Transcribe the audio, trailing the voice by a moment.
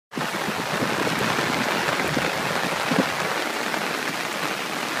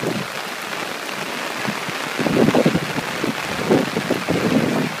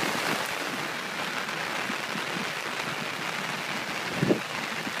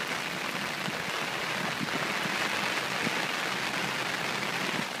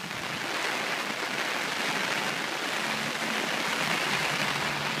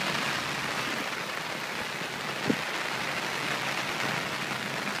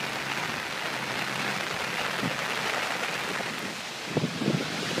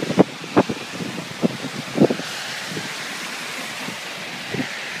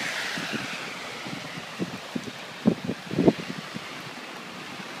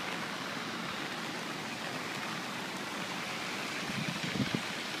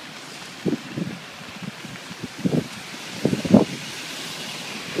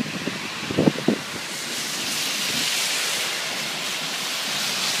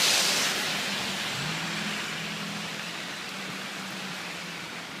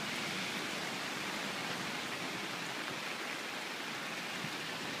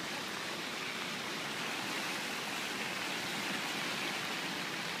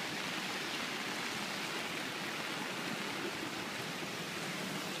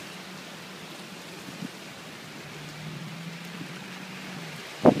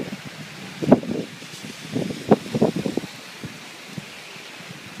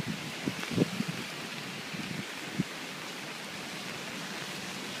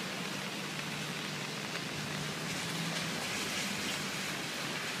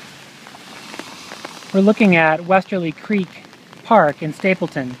We're looking at Westerly Creek Park in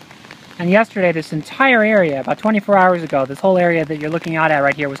Stapleton. And yesterday, this entire area, about 24 hours ago, this whole area that you're looking out at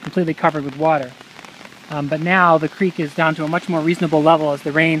right here was completely covered with water. But now the creek is down to a much more reasonable level as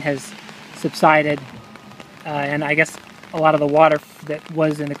the rain has subsided. And I guess a lot of the water that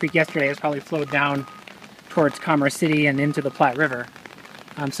was in the creek yesterday has probably flowed down towards Commerce City and into the Platte River.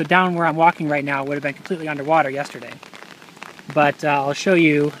 So down where I'm walking right now would have been completely underwater yesterday. But I'll show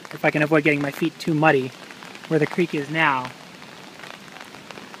you, if I can avoid getting my feet too muddy, where the creek is now.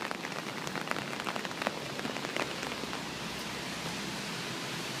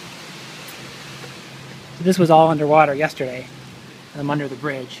 So this was all underwater yesterday. I'm under the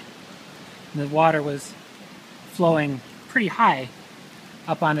bridge. And the water was flowing pretty high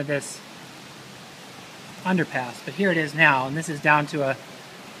up onto this underpass. But here it is now, and this is down to a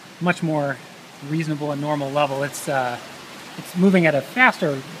much more reasonable and normal level. It's moving at a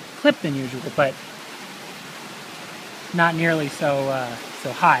faster clip than usual, but not nearly so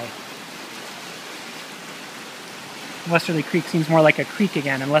high. Westerly Creek seems more like a creek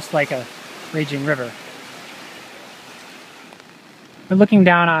again and less like a raging river. We're looking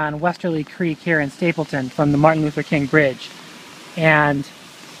down on Westerly Creek here in Stapleton from the Martin Luther King Bridge. And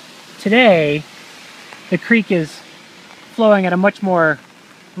today, the creek is flowing at a much more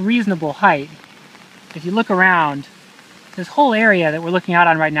reasonable height. If you look around, this whole area that we're looking out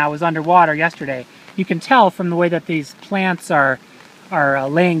on right now was underwater yesterday. You can tell from the way that these plants are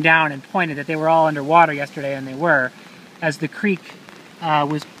laying down and pointed that they were all underwater yesterday, and they were, as the creek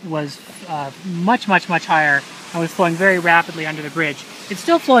was much higher and was flowing very rapidly under the bridge. It's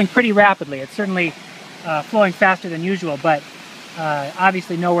still flowing pretty rapidly. It's certainly flowing faster than usual, but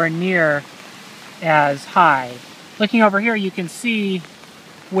obviously nowhere near as high. Looking over here, you can see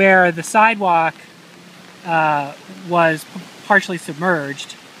where the sidewalk was partially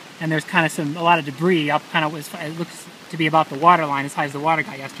submerged, and there's kind of a lot of debris up. It looks to be about the water line, as high as the water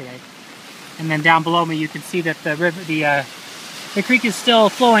got yesterday. And then down below me, you can see that the creek is still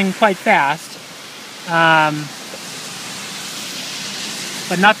flowing quite fast,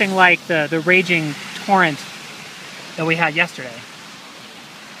 but nothing like the raging torrent that we had yesterday.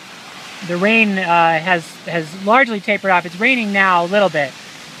 The rain has largely tapered off. It's raining now a little bit,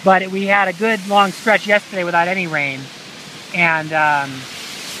 but we had a good long stretch yesterday without any rain, and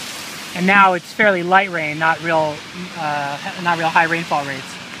now it's fairly light rain, not real high rainfall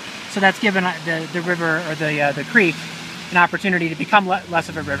rates. So that's given the river, or the creek, an opportunity to become less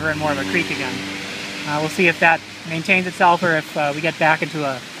of a river and more of a creek again. We'll see if that maintains itself, or if we get back into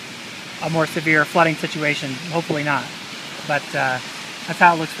a more severe flooding situation. Hopefully not, but that's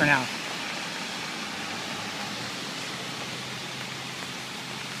how it looks for now.